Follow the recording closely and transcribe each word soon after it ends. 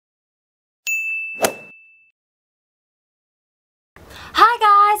Hi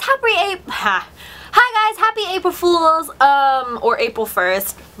guys, happy April Fools, or April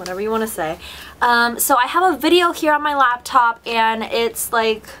 1st, whatever you want to say. So I have a video here on my laptop, and it's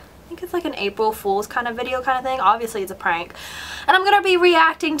like, I think it's like an April Fool's kind of video kind of thing. Obviously it's a prank. And I'm gonna be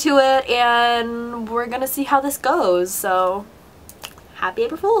reacting to it, and we're gonna see how this goes, so happy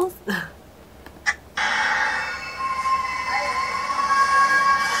April Fools.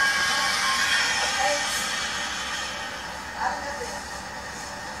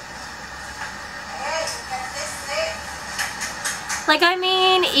 Like, I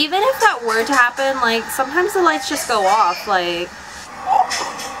mean, even if that were to happen, like, sometimes the lights just go off, like...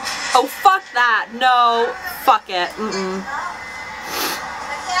 Oh, fuck that! No! Fuck it. Mm-mm.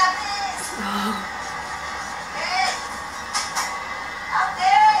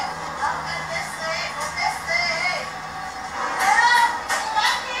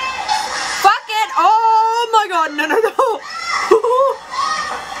 Fuck it! Oh my god, no, no, no!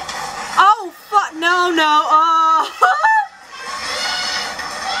 Oh, fuck, no, no, oh!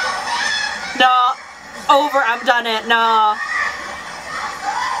 No, over, I'm done it, no.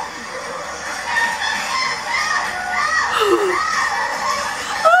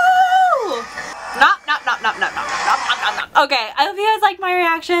 Okay, I hope you guys liked my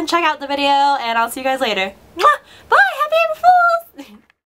reaction. Check out the video, and I'll see you guys later. Mwah! Bye, happy April Fool's!